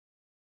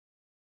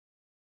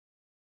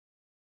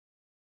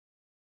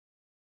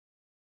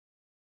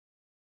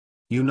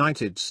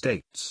United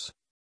States.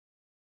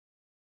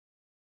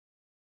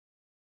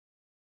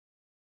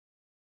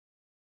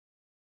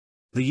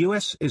 The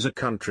U.S. is a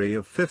country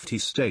of 50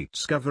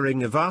 states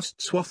covering a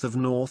vast swath of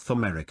North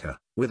America,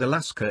 with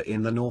Alaska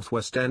in the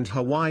northwest and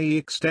Hawaii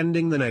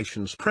extending the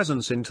nation's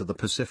presence into the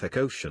Pacific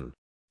Ocean.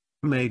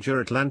 Major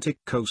Atlantic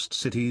coast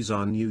cities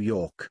are New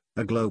York,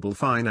 a global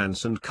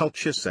finance and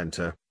culture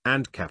center,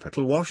 and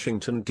capital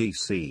Washington,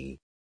 D.C.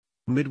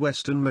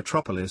 Midwestern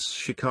metropolis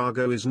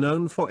Chicago is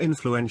known for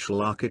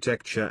influential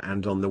architecture,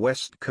 and on the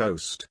West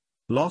Coast,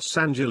 Los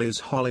Angeles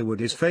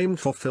Hollywood is famed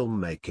for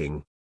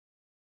filmmaking.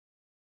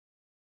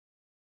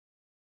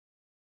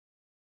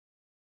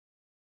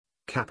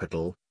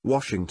 Capital,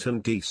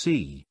 Washington,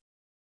 D.C.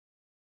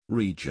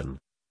 Region,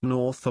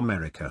 North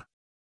America.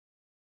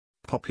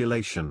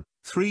 Population,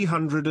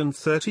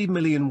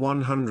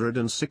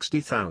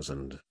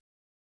 330,160,000.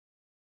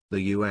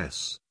 The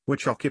U.S.,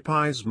 which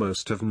occupies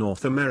most of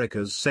North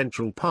America's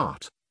central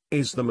part,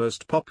 is the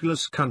most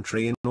populous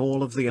country in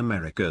all of the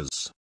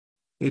Americas.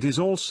 It is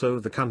also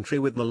the country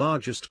with the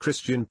largest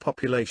Christian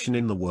population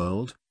in the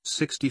world.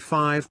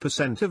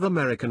 65% of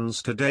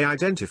Americans today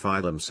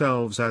identify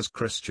themselves as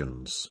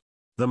Christians.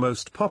 The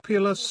most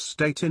populous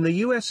state in the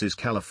U.S. is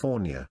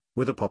California,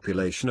 with a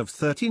population of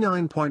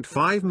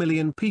 39.5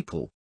 million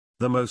people.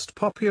 The most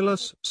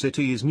populous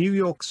city is New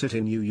York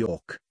City, New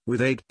York,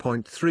 with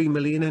 8.3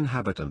 million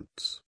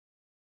inhabitants.